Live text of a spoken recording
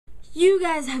You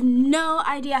guys have no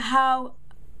idea how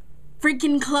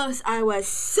freaking close I was.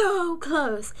 So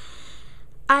close.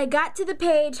 I got to the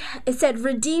page. It said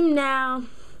redeem now.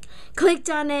 Clicked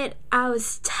on it. I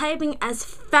was typing as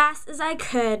fast as I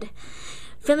could,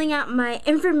 filling out my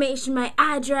information, my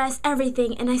address,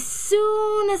 everything. And as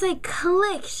soon as I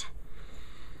clicked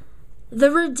the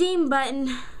redeem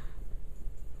button,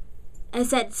 it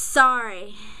said,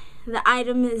 sorry, the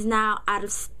item is now out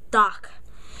of stock.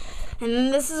 And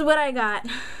then this is what I got.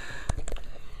 It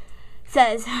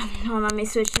says, hold on, let me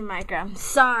switch to micro.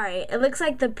 Sorry, it looks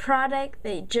like the product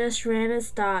they just ran out of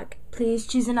stock. Please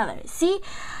choose another. See,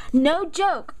 no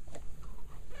joke.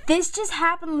 This just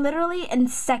happened literally in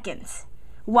seconds.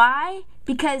 Why?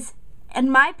 Because in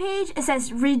my page it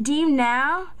says redeem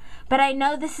now, but I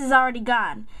know this is already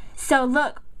gone. So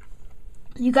look,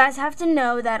 you guys have to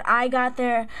know that I got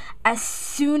there as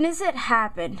soon as it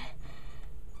happened.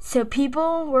 So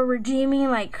people were redeeming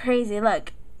like crazy.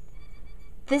 Look,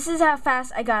 this is how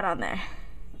fast I got on there.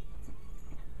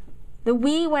 The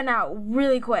Wii went out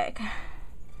really quick.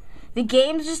 The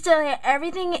games are still here.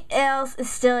 Everything else is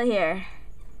still here.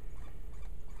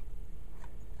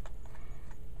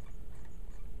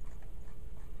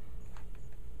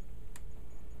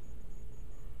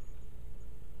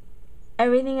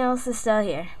 Everything else is still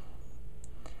here.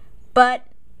 But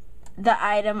the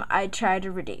item I tried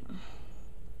to redeem.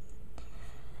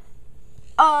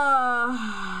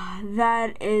 Oh,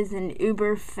 that is an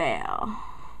uber fail.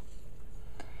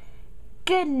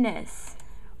 Goodness.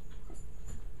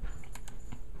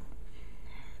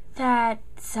 That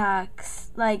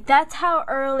sucks. Like, that's how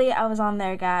early I was on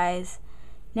there, guys.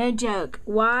 No joke.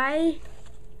 Why?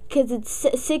 Because it's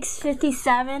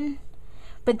 6:57.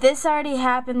 But this already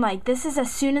happened. Like, this is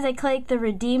as soon as I clicked the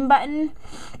redeem button.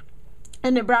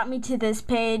 And it brought me to this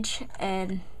page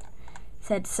and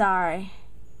said sorry.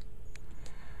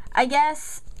 I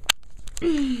guess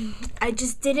I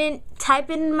just didn't type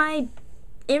in my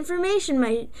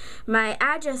information, my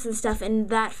address and stuff in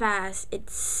that fast. It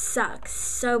sucks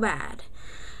so bad.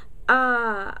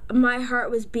 My heart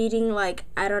was beating like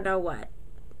I don't know what.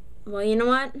 Well, you know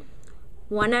what?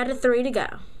 1 out of 3 to go.